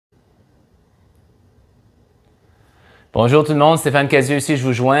Bonjour tout le monde, Stéphane Casieux ici, je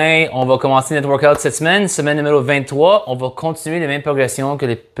vous joins. On va commencer notre workout cette semaine, semaine numéro 23. On va continuer les mêmes progressions que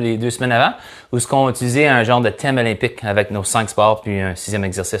les 2 semaines avant, où ce qu'on va utiliser un genre de thème olympique avec nos 5 sports puis un 6e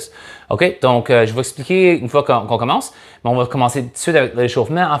exercice. OK? Donc, je vais expliquer une fois qu'on commence, mais on va commencer tout de suite avec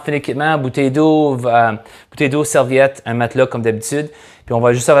l'échauffement. En fin d'équipement, bouteille d'eau, serviette, un matelas comme d'habitude. Puis on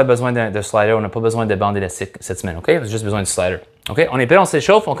va juste avoir besoin de slider. On n'a pas besoin de bande élastique cette semaine. OK? On a juste besoin de slider. OK? On est prêt, on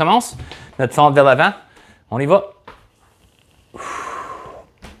s'échauffe, on commence. Notre fente vers l'avant. On y va.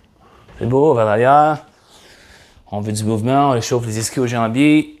 C'est beau, vers l'arrière. On veut du mouvement, on réchauffe les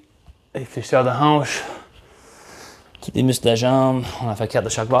ischio-jambiers, les fléchisseurs de hanche, tous les muscles de la jambe. On en fait 4 de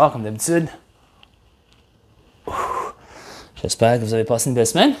chaque barre, comme d'habitude. J'espère que vous avez passé une belle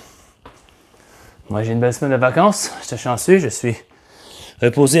semaine. Moi, j'ai une belle semaine de vacances. J'étais chanceux, je suis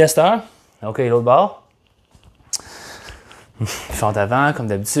reposé à cette heure. OK, l'autre barre. Fente avant, comme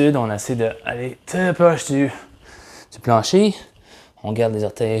d'habitude. On essaie d'aller très proche du plancher. On garde les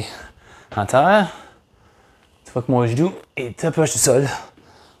orteils en terre. Tu vois que mon genou est très proche du sol.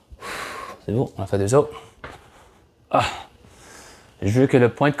 C'est beau, on en fait 2 autres. Je veux que le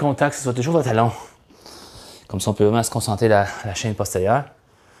point de contact ce soit toujours le talon. Comme ça, on peut vraiment se concentrer la chaîne postérieure.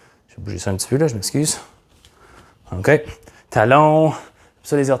 Je vais bouger ça un petit peu, là, je m'excuse. OK. Talon,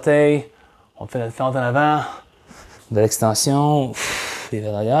 ça les orteils. On fait notre fente en avant. De l'extension. Et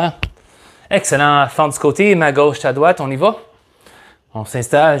vers l'arrière. Excellent. Fente du côté, ma gauche, ta droite, on y va. On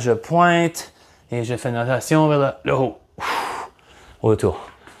s'installe, je pointe et je fais une rotation vers le haut. Autour.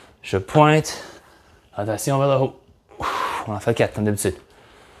 Je pointe, rotation vers le haut. On en fait 4 comme d'habitude.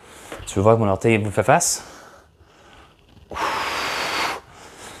 Tu veux voir que mon orteil vous fait face?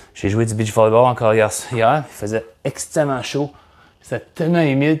 J'ai joué du beach volleyball encore hier. Il faisait extrêmement chaud. C'était tellement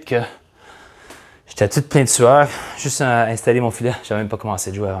humide que j'étais tout plein de sueur. Juste à installer mon filet. Je n'avais même pas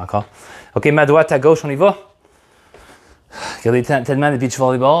commencé de jouer encore. OK, ma droite, ta gauche, on y va. Regardez tellement de beach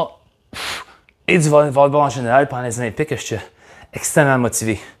volleyball et du volleyball en général pendant les Olympiques que je suis extrêmement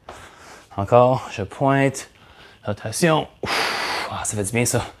motivé. Encore, je pointe, rotation. Ça fait du bien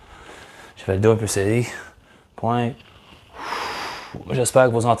ça. Je fais le dos un peu serré. Pointe. J'espère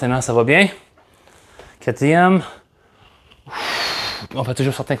que vos entraînements, ça va bien. 4e. On fait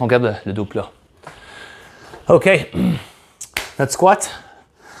toujours certain qu'on garde le dos plat. OK. Notre squat,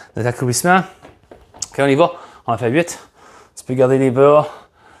 notre accroupissement. OK, on y va. On en fait 8. Tu peux garder les bras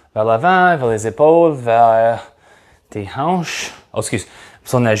vers l'avant, vers les épaules, vers tes hanches. Oh, excuse.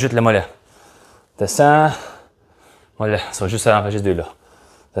 Puis on ajoute le mollet. Descends. Mollet. Ça va juste en faire juste 2 là.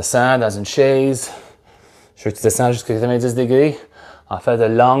 Descends dans une chaise. Je veux que tu descends jusqu'à 90 degrés. En fait de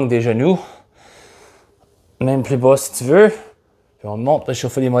l'angle des genoux. Même plus bas si tu veux. Puis on monte pour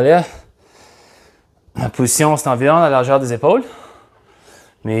chauffer les mollets. La position, c'est environ la largeur des épaules.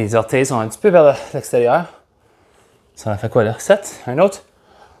 Mes orteils sont un petit peu vers l'extérieur. Ça en fait quoi là? 7? Un autre?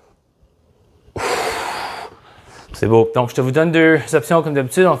 C'est beau. Donc, je te vous donne 2 options comme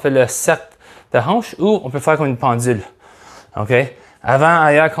d'habitude. On fait le cercle de hanche ou on peut faire comme une pendule. OK? Avant,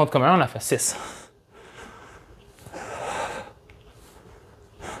 arrière, contre commun, on en fait 6.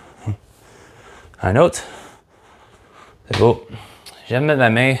 Un autre. C'est beau. J'aime mettre ma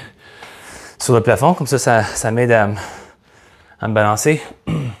main sur le plafond. Comme ça m'aide à me balancer.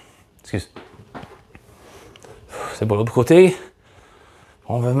 Excuse. C'est beau l'autre côté.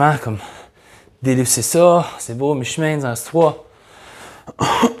 On veut vraiment comme délucer ça. C'est beau, mi-chemin dans ce 3.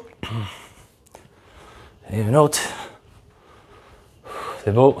 Et une autre.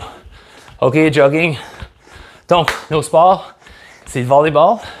 C'est beau. OK, jogging. Donc, nos sports, c'est le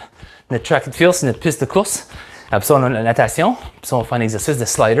volleyball. Notre track and field, c'est notre piste de course. Après ça, on a la natation. Puis ça, on fait un exercice de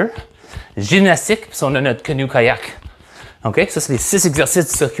slider. Gymnastique. Puis ça, on a notre canoe-kayak. OK? Ça, c'est les 6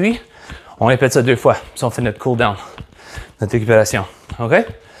 exercices du circuit. On répète ça 2 fois. Puis ça, on fait notre cool down. Notre récupération. OK?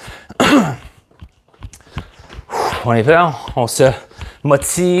 On est prêt? On se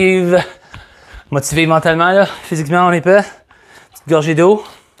motive. Motivé mentalement, là. Physiquement, on est prêt? Petite gorgée d'eau.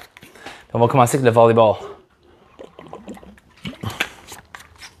 On va commencer avec le volleyball.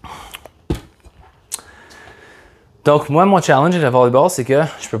 Donc, moi, mon challenge avec le volleyball, c'est que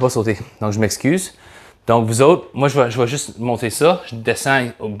je peux pas sauter. Donc, je m'excuse. Donc, vous autres, moi, je vais juste monter ça. Je descends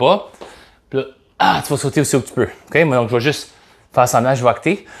au bas. Puis là, tu vas sauter aussi haut que tu peux. OK? Moi, donc, je vais juste faire semblant. Je vais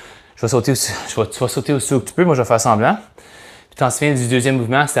acter. Tu vas sauter aussi haut que tu peux. Moi, je vais faire semblant. Puis, tu t'en souviens du 2e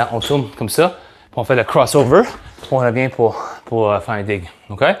mouvement, c'est on tourne comme ça. Puis, on fait le crossover. Puis, on revient pour faire un dig.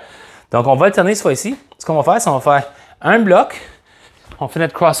 OK? Donc, on va alterner cette fois-ci. Ce qu'on va faire, c'est qu'on va faire un bloc. On fait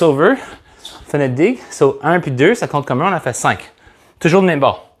notre crossover. On fait notre dig. So, 1 puis 2, ça compte comme 1. On en fait 5. Toujours le même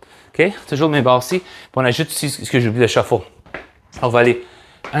bord. OK? Toujours le même bord aussi. Puis, on ajoute ici ce que j'ai oublié, le shuffle. On va aller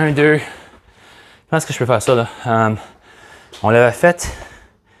 1, 2. Je pense que je peux faire ça, là. On l'avait fait.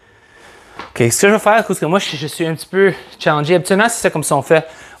 OK, ce que je vais faire, parce que moi, je suis un petit peu challengé. Habituellement, c'est ça comme ça on fait.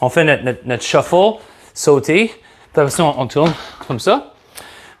 On fait notre shuffle, sauter, puis après ça, on tourne comme ça.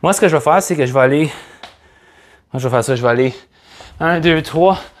 Moi, ce que je vais faire, c'est que je vais aller... Moi, je vais faire ça, je vais aller 1, 2,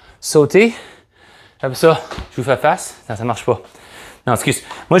 3, sauter. Après ça, je vous fais face. Non, ça marche pas. Non, excuse.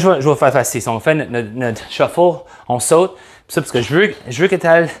 Moi, je vais faire face ici. On fait notre shuffle, on saute. Puis ça, parce que je veux que tu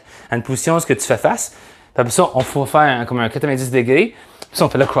ailles à une position où tu fais face. Puis après ça, on va faire comme un 90 degrés. Puis ça, on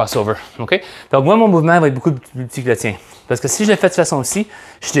fait le crossover. OK? Donc, moi, mon mouvement va être beaucoup plus petit que le tien. Parce que si je le fais de façon aussi,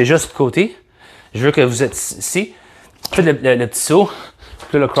 je suis déjà sur le côté. Je veux que vous êtes ici. Faites le petit saut.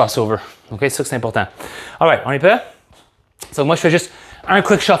 Puis là, le crossover. OK? C'est ça que c'est important. Alright, on est prêt? Donc, moi, je fais juste un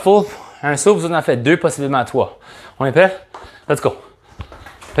quick shuffle, un saut. Vous en faites 2, possiblement 3. On est prêt? Let's go.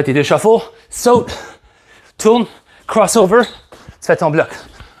 Fais tes 2 shuffles. Saute. Tourne. Crossover. Tu fais ton bloc.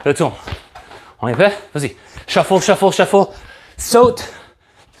 Là, tourne. On est prêt? Vas-y. Shuffle, shuffle, shuffle. Saute.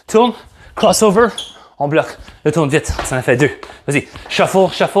 Tourne. Crossover. On bloque. Là, tourne vite. Ça en a fait 2. Vas-y. Shuffle,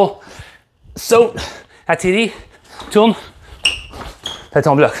 shuffle. Saute. Atterris. Tourne. Fais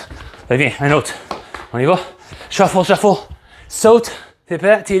ton bloc. Là, viens. Un autre. On y va. Shuffle, shuffle. Saute. T'es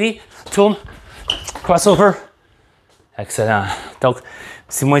prêt? Atterris. Tourne. Crossover. Excellent. Donc,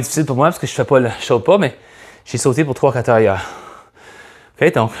 c'est moins difficile pour moi parce que je fais pas le show pas, mais j'ai sauté pour 3-4 heures hier.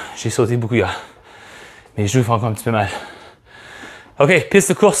 OK? Donc, j'ai sauté beaucoup hier. Mes genoux font encore un petit peu mal. OK, piste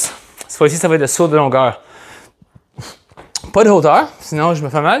de course. Cette fois-ci, ça va être le saut de longueur. Pas de hauteur, sinon je me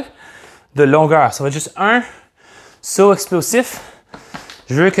fais mal. De longueur. Ça va être juste un saut explosif.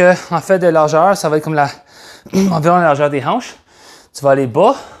 Je veux que, en fait, de largeur, ça va être comme environ la largeur des hanches. Tu vas aller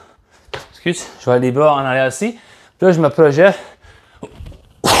bas. Excuse, je vais aller bas en arrière aussi. Puis là, je me projette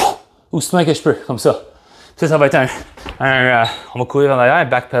aussi loin que je peux, comme ça. Ça va être on va courir en arrière, un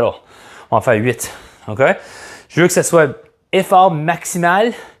back pedal. On va faire 8. OK? Je veux que ce soit effort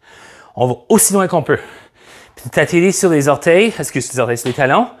maximal. On va aussi loin qu'on peut. Puis t'atterris sur les orteils, excuse, les orteils, sur les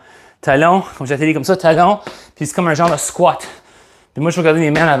talons. Talons, comme j'atterris comme ça, talons. Puis c'est comme un genre de squat. Puis moi, je vais garder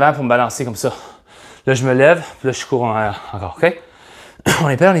mes mains en avant pour me balancer comme ça. Là, je me lève, puis là, je cours en arrière encore. OK? On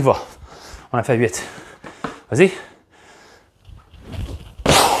est prêt, on y va. On a fait 8. Vas-y.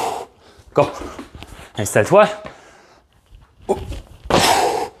 Go. Installe-toi.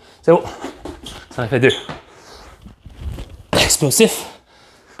 C'est bon. Ça en a fait 2. Explosif.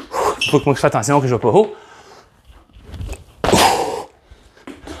 Il faut que moi je fasse attention que je ne vais pas haut.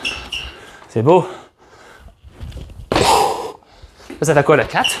 C'est beau. Là, ça fait quoi, le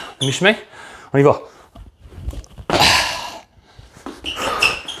 4? Mi-chemin? On y va.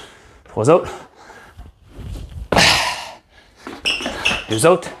 3 autres. 2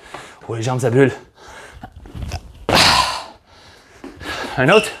 autres. Oh, les jambes, ça brûle. Un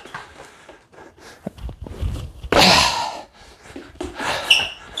autre.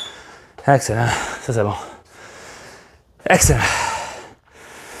 Excellent. Ça, c'est bon. Excellent.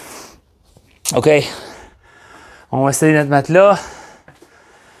 OK. On va installer notre matelas.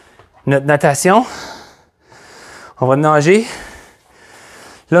 Notre natation. On va nager.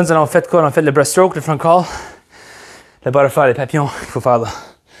 Là, nous allons faire quoi? On a fait le breaststroke, le front crawl, le butterfly, les papillons qu'il faut faire là.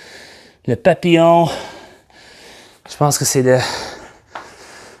 Le papillon, je pense que c'est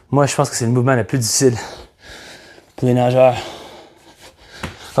moi, je pense que c'est le mouvement le plus difficile pour les nageurs.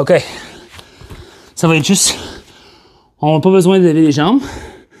 OK. Ça va être juste... On n'a pas besoin de lever les jambes.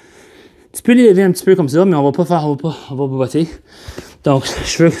 Tu peux les lever un petit peu comme ça, mais on va pas botter. Donc,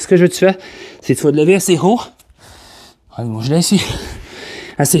 ce que je veux que tu fasses, c'est que tu vas te lever assez haut. Moi, je l'ai ici.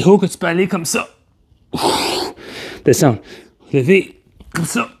 Assez haut que tu peux aller comme ça. Descendre. Lever comme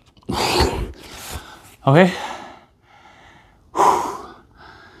ça. OK?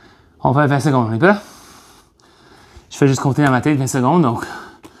 On va faire 20 secondes. On est prêt? Je fais juste compter dans ma tête 20 secondes, donc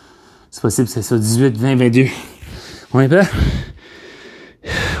c'est possible, c'est ça, 18, 20, 22. On est prêt?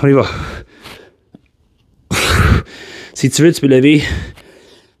 On y va. Si tu veux, tu peux lever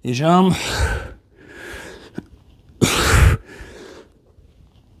les jambes.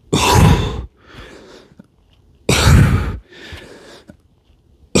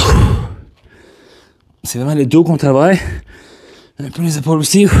 C'est vraiment le dos qu'on travaille. Un peu les épaules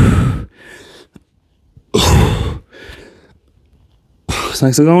aussi.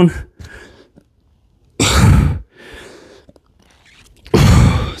 5 secondes.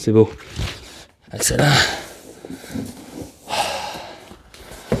 C'est beau. Excellent.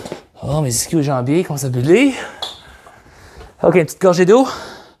 Oh, mes ischios jambiers commencent à brûler. OK, une petite gorgée d'eau.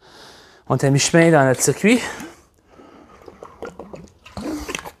 On est à mi-chemin dans notre circuit.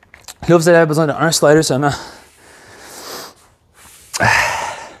 Là, vous allez avoir besoin d'un slider seulement.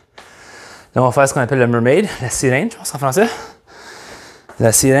 Là, on va faire ce qu'on appelle le mermaid, la sirène, je pense en français.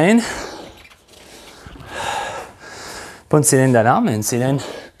 La sirène. Pas une sirène d'alarme, mais une sirène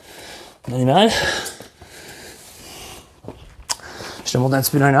d'animal. Je te montre un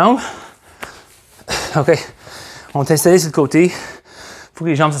petit peu d'un angle. OK. On est installé sur le côté. Il faut que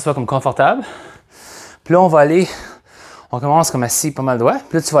les jambes soient comme confortables. Puis là, on va aller. On commence comme assis pas mal droit.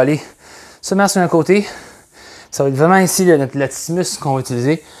 Puis là, tu vas aller se mettre sur un côté. Ça va être vraiment ici le petit muscle qu'on va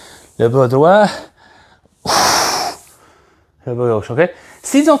utiliser. Le bras droit. Le bras gauche, OK?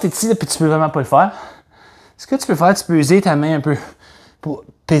 Si disons t'es ici, puis tu peux vraiment pas le faire, ce que tu peux faire, tu peux user ta main un peu pour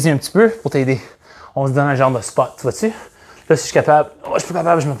peser un petit peu pour t'aider. On se donne un genre de spot, tu vois-tu? Là, si je suis capable, je suis pas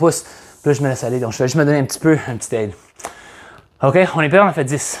capable, je me pousse. Puis là, je me laisse aller. Donc, je vais juste me donner un petit aide. OK? On est prêt? On a fait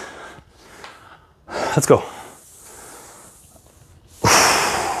 10. Let's go.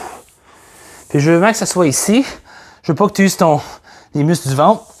 Puis je veux vraiment que ça soit ici. Je veux pas que tu uses les muscles du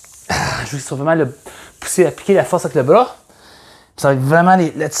ventre. Je veux que tu sois vraiment pousser, appliquer la force avec le bras. Puis ça va être vraiment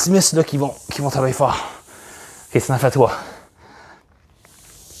les petits muscles là, qui vont travailler fort. OK, ça en fait 3.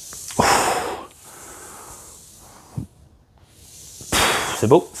 C'est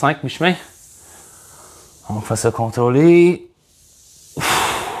beau. 5, mi-chemin. On fait ça contrôler.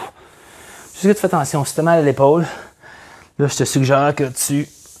 Juste que tu fais attention. Si tu as mal à l'épaule, là, je te suggère que tu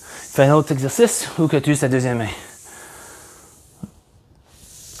fais un autre exercice ou que tu uses ta deuxième main.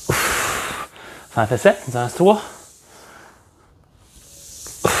 Ça en fait 7. Il en reste 3.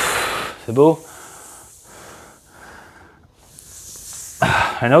 C'est beau.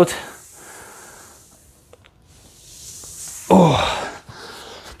 Un autre. Oh.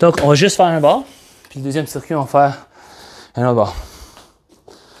 Donc, on va juste faire un bord. Puis le deuxième circuit, on va faire un autre bord.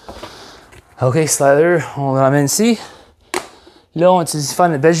 OK, slider, on le ramène ici. Là, on utilise faire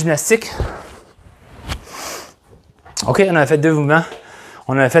une belle gymnastique. OK, on a fait 2 mouvements.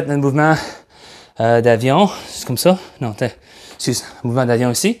 On a fait notre mouvement d'avion. C'est comme ça. Non, excuse, mouvement d'avion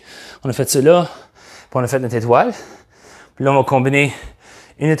ici. On a fait ça là. Puis on a fait notre étoile. Puis là, on va combiner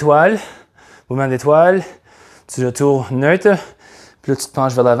une étoile, mouvement d'étoile, tu retournes neutre. Puis là, tu te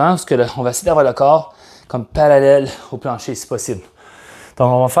penches vers l'avant, parce que là, on va essayer d'avoir le corps comme parallèle au plancher si possible.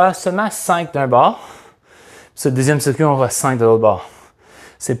 Donc, on va faire seulement 5 d'un bord. Puis, ce deuxième circuit, on va faire 5 de l'autre bord.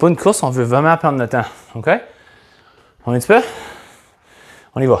 C'est pas une course, on veut vraiment prendre notre temps. OK? On est prêt?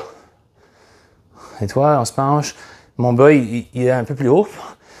 On y va. Étoile, on se penche. Mon bas, il est un peu plus haut.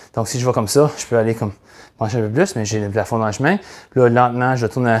 Donc, si je vais comme ça, je peux aller comme pencher un peu plus, mais j'ai le plafond dans le chemin. Puis là, lentement, je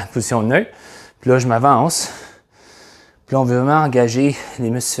retourne à la position neutre. Puis là, je m'avance. Puis là, on veut vraiment engager les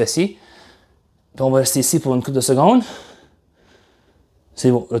muscles fessiers. Puis on va rester ici pour une couple de secondes.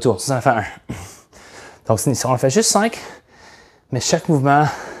 C'est bon, retour. Ça en fait 1. Donc, on en fait juste 5. Mais chaque mouvement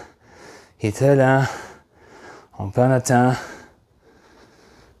est très lent. On prend notre temps.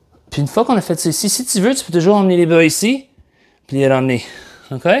 Puis une fois qu'on a fait ça ici, si tu veux, tu peux toujours emmener les bras ici. Puis les ramener.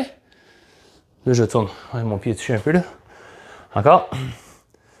 OK? Là, je tourne. Ouais, mon pied est touché un peu là. Encore.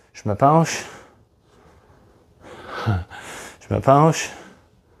 Je me penche. Je me penche.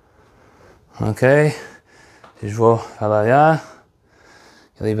 OK. Et je vais vers l'arrière.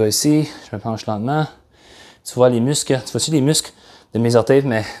 Regardez les bras ici. Je me penche lentement. Tu vois les muscles. Tu vois-tu les muscles de mes orteils,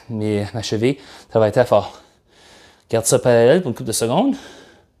 ma cheville travaillent très fort. Garde ça parallèle pour une couple de secondes.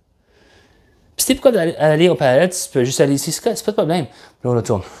 Puis si t'es pas aller au parallèle, tu peux juste aller ici. C'est pas de problème. Puis là, on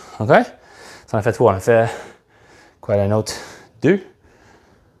retourne. OK? Ça en a fait 3. On a fait quoi, la note? 2.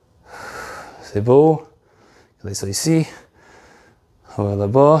 C'est beau. Regardez ça ici. On va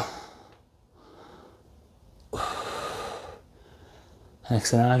là-bas.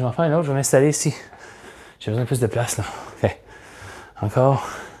 Excellent. Je vais en faire une autre. Je vais m'installer ici. J'ai besoin de plus de place là. OK. Encore.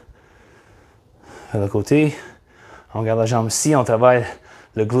 Vers le côté. On garde la jambe ici. On travaille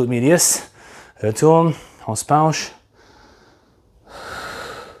le glute medius. Retourne. On se penche.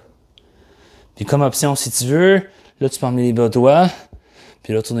 Puis comme option, si tu veux, là, tu peux emmener les bras droits.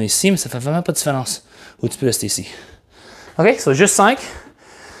 Puis là, tourner ici. Mais ça fait vraiment pas de différence. Ou tu peux rester ici. OK, c'est juste 5.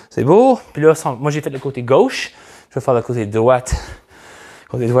 C'est beau. Puis là, moi, j'ai fait le côté gauche. Je vais faire le côté droite.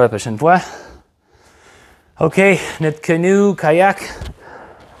 Côté droit la prochaine fois. OK, notre canoë, kayak.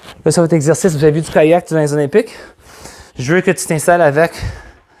 Là, ça va être exercice. Vous avez vu du kayak dans les Olympiques. Je veux que tu t'installes avec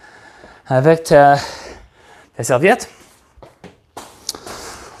ta serviette.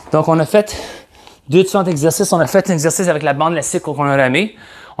 Donc, on a fait 2 différents exercices. On a fait un exercice avec la bande élastique qu'on a ramé.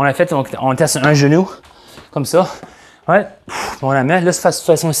 On était sur un genou, comme ça. Ouais, on la met. Là, de cette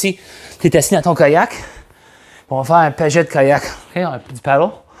façon-ci, tu es assis dans ton kayak. On va faire un paget de kayak. OK, on a du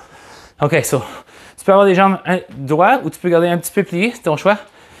paddle. OK, so. Tu peux avoir des jambes droites ou tu peux garder un petit peu plié, c'est ton choix.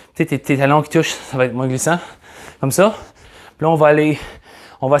 Tu sais, tes talons qui touchent, ça va être moins glissant. Comme ça. Puis là, on va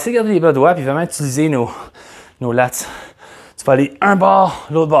On va essayer de garder les bras droits puis vraiment utiliser nos lats. Tu vas aller un bord,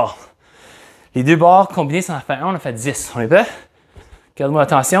 l'autre bord. Les deux bords combinés, ça en fait 1, on en fait 10. On est prêt? Garde-moi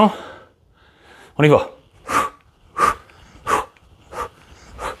l'attention. On y va.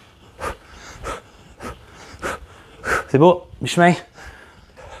 C'est beau, mi-chemin.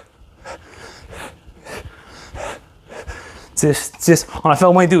 10, 10. On va faire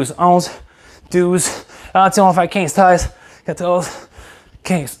au moins 12. 11, 12. Ah, tiens, on va faire 15, 13, 14,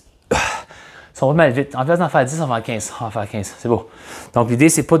 15. Ça va mal vite. En place d'en faire 10, on va faire 15. On va faire 15. C'est beau. Donc, l'idée,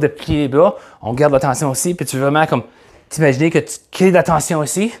 c'est pas de plier les bras. On garde l'attention aussi. Puis tu veux vraiment comme t'imaginer que tu crées l'attention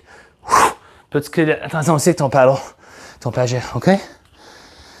aussi. Puis tu crées l'attention aussi avec ton paddle, ton paget. OK? Puis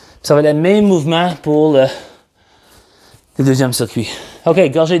ça va être le même mouvement pour le deuxième circuit. OK,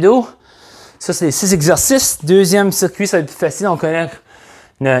 gorgée d'eau. Ça, c'est les 6 exercices. Deuxième circuit, ça va être plus facile. On connaît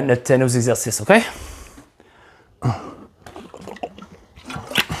nos exercices. OK?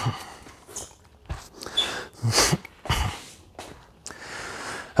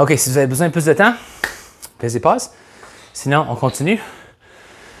 OK, si vous avez besoin de plus de temps, pesez pause. Sinon, on continue.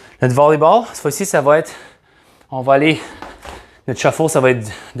 Notre volleyball, cette fois-ci, ça va être... On va aller... Notre shuffle, ça va être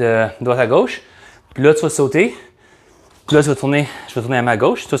de droite à gauche. Puis là, tu vas sauter. Puis là, je vais tourner à ma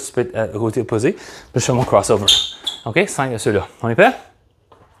gauche. Toi, tu peux être au côté opposé. Puis je fais mon crossover. OK? 5 de ceux-là. On est prêt?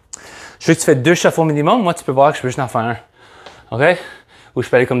 Je veux que tu fais 2 shuffles minimum. Moi, tu peux voir que je peux juste en faire un. OK? Ou je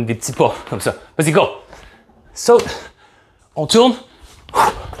peux aller comme des petits pas, comme ça. Vas-y, go! Saute. On tourne.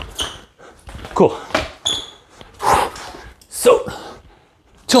 Cours. Saute.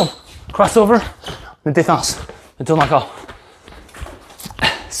 Tourne. Crossover. Une défense. On tourne encore.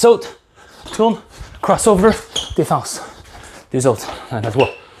 Saute. Tourne. Crossover. Défense. Les autres. On en a 3.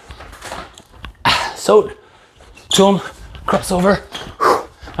 Saute. Tourne. Crossover.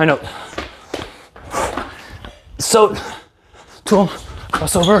 Un autre. Saute. Tourne.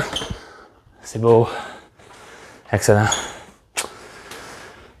 Crossover. C'est beau. Excellent.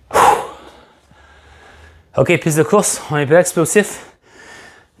 OK, piste de course. On est pas explosif.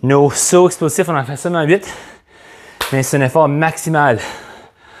 Nos sauts explosifs, on en fait seulement 8. Mais c'est un effort maximal.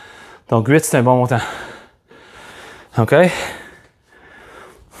 Donc 8, c'est un bon montant. OK?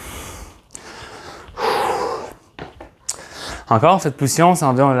 Encore, cette position, c'est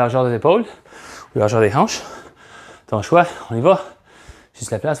environ la largeur des épaules ou la largeur des hanches. Ton choix, on y va.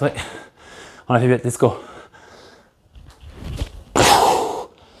 Juste la place, oui. On a fait 8, let's go.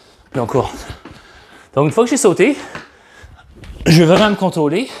 Puis on court. Donc une fois que j'ai sauté, je vais vraiment me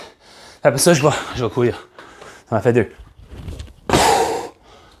contrôler. Après ça, je vais courir. Ça m'a fait 2.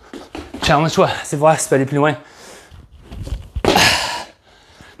 Challenge-toi, c'est de voir si tu peux aller plus loin.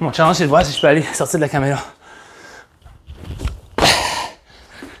 Mon challenge, c'est de voir si je peux aller sortir de la caméra.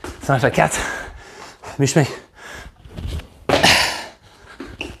 Ça m'a fait 4. Mi-chemin.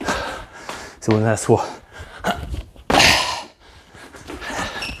 C'est bon, on a 3.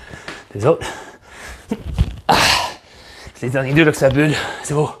 Les autres. Les derniers 2 là que ça bulle.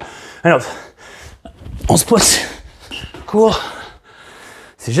 C'est beau. Un autre. On se pousse. Cours.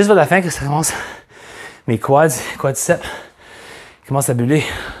 C'est juste vers la fin que ça commence. Mes quadriceps commencent à buller.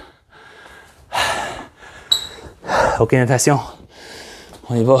 OK, natation.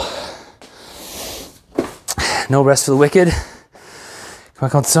 On y va. No rest for the wicked.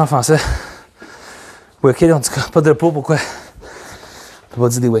 Comment on dit ça en français? Wicked, en tout cas, pas de repos. Pourquoi? On peut pas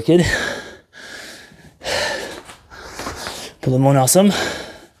dire des wicked. Pour le monde ensemble.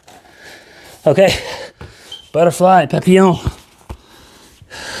 OK. Butterfly, papillon.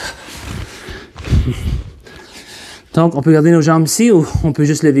 Donc, on peut garder nos jambes ici ou on peut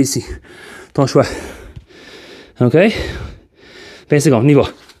juste lever ici. Ton choix. OK? 20 secondes, on y va.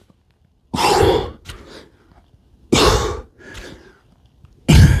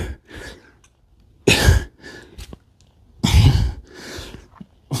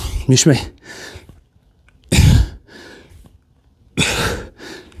 Mi-chemin.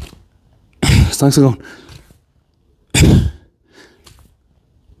 C'est 5 secondes.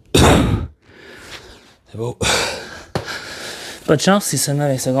 C'est beau. Pas de chance, c'est seulement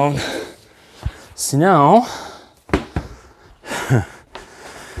 20 secondes.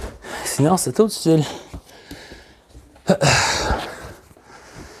 Sinon, c'est tout utile.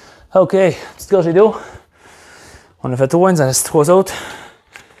 OK, petite gorgée d'eau. On a fait 3, il nous en reste 3 autres.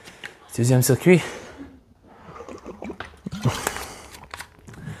 Deuxième circuit.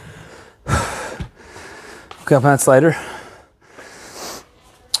 OK, on prend le slider.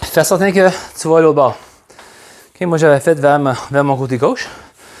 Fais certain que tu vas à l'autre bord. OK, moi j'avais fait vers mon côté gauche.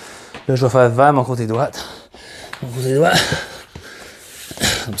 Là, je vais faire vers mon côté droit. Mon côté droit.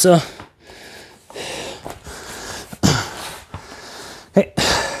 Comme ça. OK.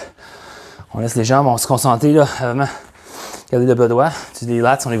 On laisse les jambes, on se concentre là, vraiment. Gardez le bras droit, tu les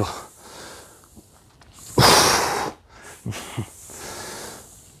lats, on y va.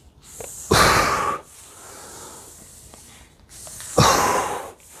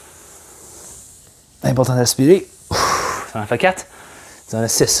 Important d'aspirer. Ça en fait 4. Ça en a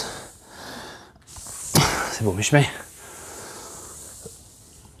 6. C'est beau, mes chemins.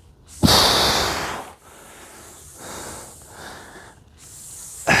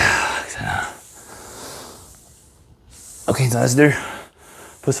 Excellent. Ok, il en reste 2.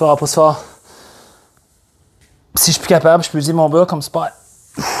 Pousse fort, pousse fort. Si je suis plus capable, je peux utiliser mon bras comme spot.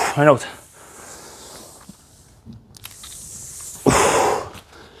 Un autre.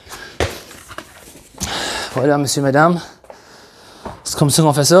 Voilà, monsieur, madame. C'est comme ça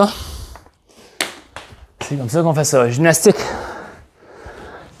qu'on fait ça. C'est comme ça qu'on fait ça. Gymnastique.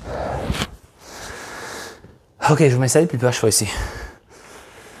 Ok, je vais m'installer plus bas, je fais ici.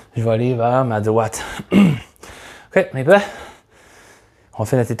 Je vais aller vers ma droite. Ok, on est prêt? On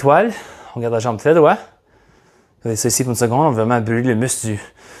fait notre étoile. On garde la jambe très droite. On fait ça ici pour une seconde. On va vraiment brûler le muscle du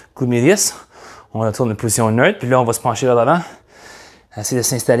coude médius. On retourne en position neutre. Puis là, on va se pencher vers l'avant. Essayer de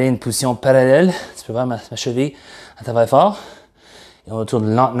s'installer une position parallèle. Tu peux voir ma cheville à travers fort. Et on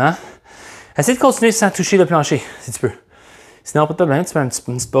retourne lentement. Essaye de continuer sans toucher le plancher, si tu peux. Sinon, pas de problème, tu fais une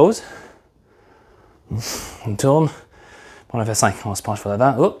petite pause. On tourne. On en fait 5. On se penche vers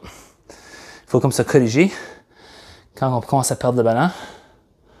l'avant. Il faut comme ça corriger. Quand on commence à perdre le ballon.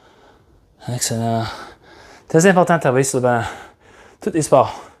 Excellent. Très important de travailler sur le ballon. Tous les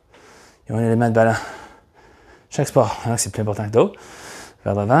sports, ils ont un élément de ballon. Chaque sport, c'est plus important que d'autres.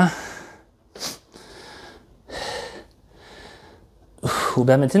 Vers l'avant. Au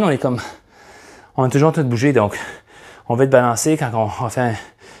badminton, on est toujours en train de bouger, donc on veut être balancé quand on fait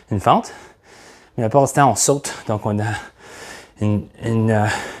une fente. Mais la plupart du temps, on saute, donc on a une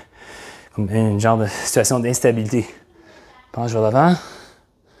genre de situation d'instabilité. Penche vers l'avant.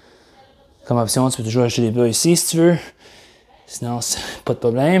 Comme option, tu peux toujours ajouter les bras ici si tu veux. Sinon, c'est pas de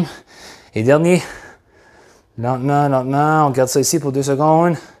problème. Et dernier. Lentement, lentement. On garde ça ici pour 2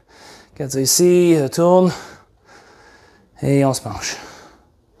 secondes. On garde ça ici. Retourne. Et on se penche.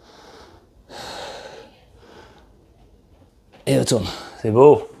 Et retourne. C'est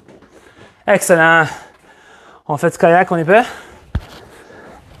beau. Excellent. On fait du kayak, on est prêt?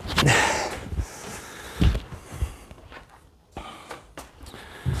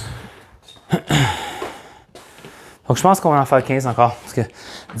 Donc, je pense qu'on va en faire 15 encore, parce que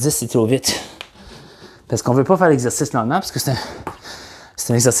 10, c'est trop vite. Parce qu'on ne veut pas faire l'exercice lentement, parce que c'est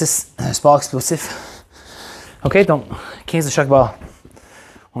un exercice, un sport explosif. OK, donc 15 de chaque barre.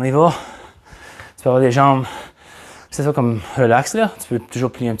 On y va. Tu peux avoir les jambes, c'est ça comme relax, là. Tu peux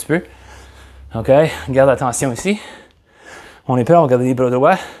toujours plier un petit peu. OK, garde attention ici. On est prêt, on regarde les bras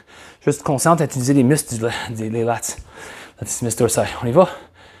droits. Juste concentre à utiliser les muscles des lats. Les muscles dorsaux. On y va.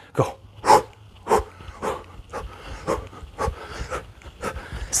 Go.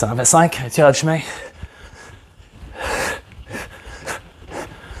 Ça en fait 5, un tir à chemin.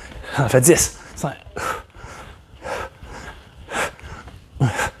 Ça en fait 10. 5.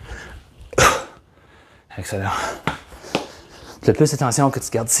 Excellent. Le plus d'attention que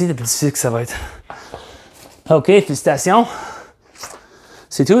tu gardes ici, le plus difficile que ça va être. OK, félicitations.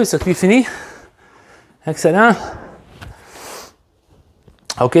 C'est tout, le circuit est fini. Excellent.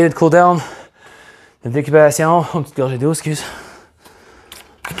 OK, le cool down. Une récupération. Une petite gorgée d'eau, excuse.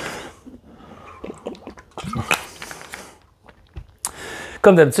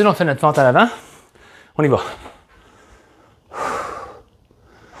 Comme d'habitude, on fait notre fente à l'avant. On y va.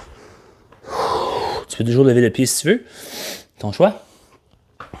 Tu peux toujours lever le pied si tu veux. Ton choix.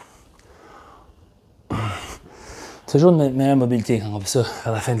 Toujours une meilleure mobilité quand on fait ça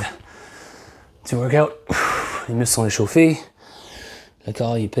vers la fin du workout. Les muscles sont échauffés. Le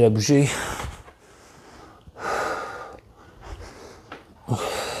corps il est prêt à bouger.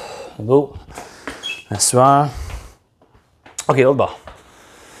 Beau. La sueur. OK, l'autre bord.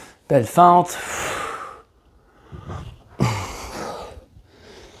 Belle fente.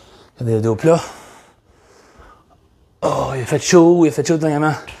 Regardez le dos plat. Oh, il a fait chaud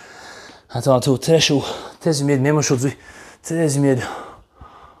dernièrement. Tantôt, très chaud, très humide, même aujourd'hui. Très humide.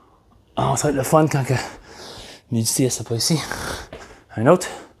 Oh, ça va être le fun quand l'humidité, c'est pas ici. Un autre.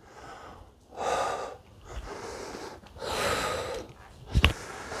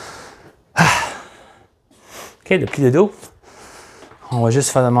 OK, le pli de dos. On va juste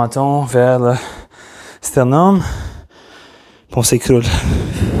faire le menton vers le sternum. Puis on s'écroule.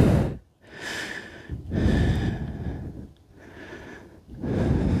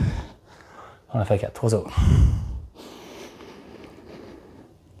 On a fait 4, 3 autres.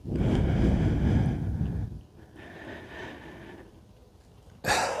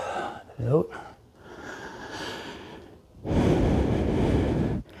 L'autre.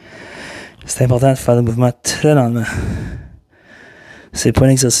 C'est important de faire le mouvement très lentement. C'est pas un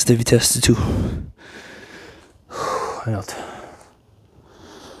exercice de vitesse du tout. Un autre.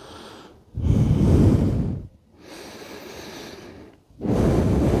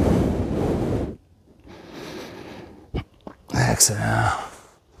 Excellent.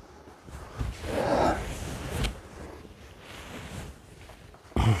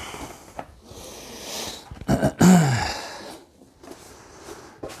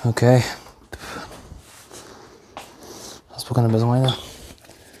 OK. C'est pas qu'on a besoin là.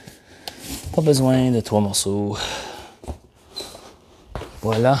 Pas besoin de 3 morceaux.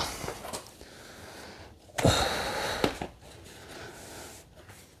 Voilà.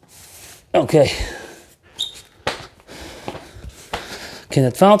 OK. OK,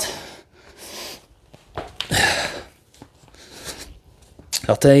 notre fente.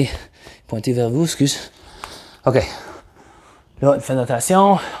 Orteil pointé vers vous, excuse. OK. Là, on fait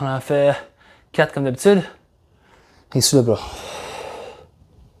notation. On en fait 4 comme d'habitude. Et sous le bras.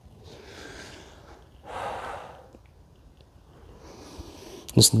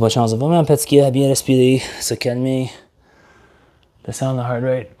 C'est une bonne chance de vraiment fatiguer, à bien respirer, se calmer, descendre le heart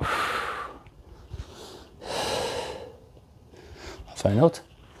rate. On fait un autre.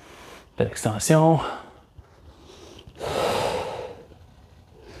 Belle extension.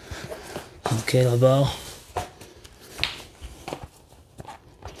 OK, là bord.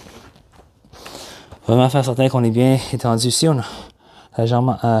 Vraiment faire certain qu'on est bien étendu ici. On a la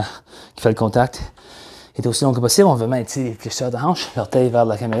jambe qui fait le contact. Et aussi long que possible, on veut vraiment étirer les fléchisseurs de hanche, l'orteil vers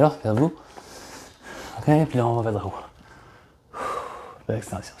la caméra, vers vous. OK, puis là, on va vers le haut. Belle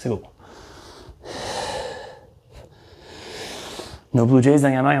extension, c'est beau. Nos Blue Jays,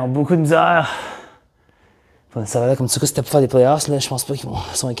 dernièrement, ils ont beaucoup de misère. Ça va là comme ça, c'était pour faire des playoffs, là, je pense pas qu'ils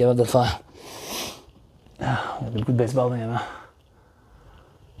sont incapables de le faire. Ah, on a beaucoup de baseball dernièrement.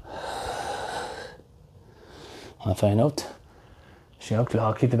 On va faire un autre. J'ai hâte que le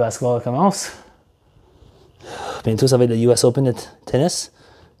hockey et le basketball commence. Bientôt, ça va être le US Open de tennis.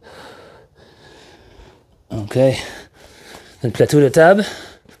 OK. Le plateau de table.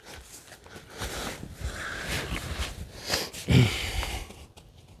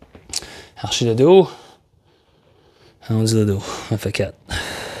 Archer le dos. Arrondir le dos. On fait 4.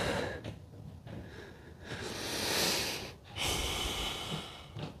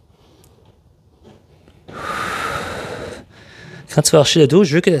 Quand tu vas archer le dos,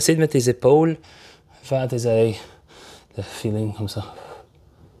 je veux que tu essaies de mettre tes épaules vers tes oreilles. Le feeling comme ça.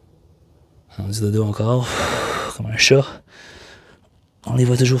 On dit le dos encore. Comme un chat. On les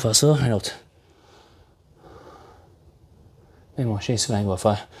voit toujours faire ça. Un autre. Et mon chien, souvent, il va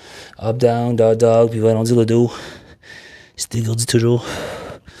faire up, down, dog, dog, puis il va allonger le dos. Il se dégourdit toujours.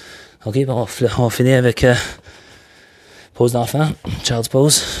 OK, on va finir avec pose d'enfant. Child's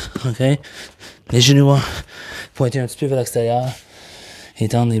pose. OK. Les genoux pointés un petit peu vers l'extérieur.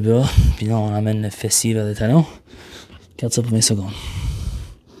 Étendre les bras. Puis là, on emmène le fessier vers le talon. Garde ça pour 20 secondes.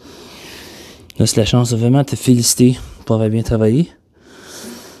 Là, c'est la chance de vraiment te féliciter pour avoir bien travaillé.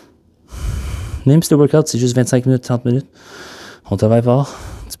 Même si le workout, c'est juste 25 minutes, 30 minutes. On travaille fort.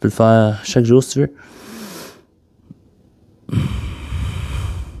 Tu peux le faire chaque jour si tu veux.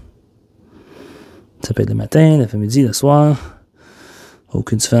 Ça peut être le matin, l'après-midi, le soir.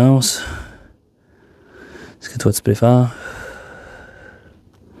 Aucune différence. Ce que toi tu préfères.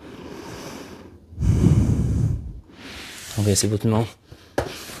 On va essayer pour tout le monde.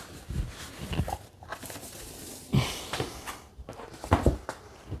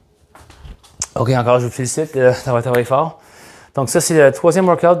 OK, encore, je vous félicite d'avoir travaillé fort. Donc ça, c'est le troisième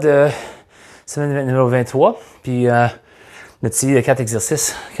workout de semaine numéro 23. Puis notre série de 4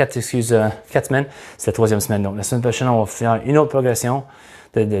 exercices, 4 semaines, c'est la troisième semaine. Donc la semaine prochaine, on va faire une autre progression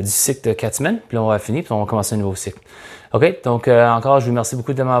du cycle de 4 semaines. Puis là, on va finir, puis on va commencer un nouveau cycle. OK, donc encore, je vous remercie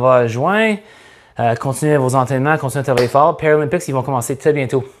beaucoup de m'avoir joint. Continuez vos entraînements, continuez à travailler fort. Paralympics, ils vont commencer très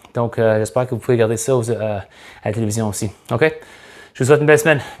bientôt. Donc j'espère que vous pouvez regarder ça à la télévision aussi. OK? Je vous souhaite une belle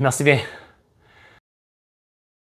semaine. Merci bien.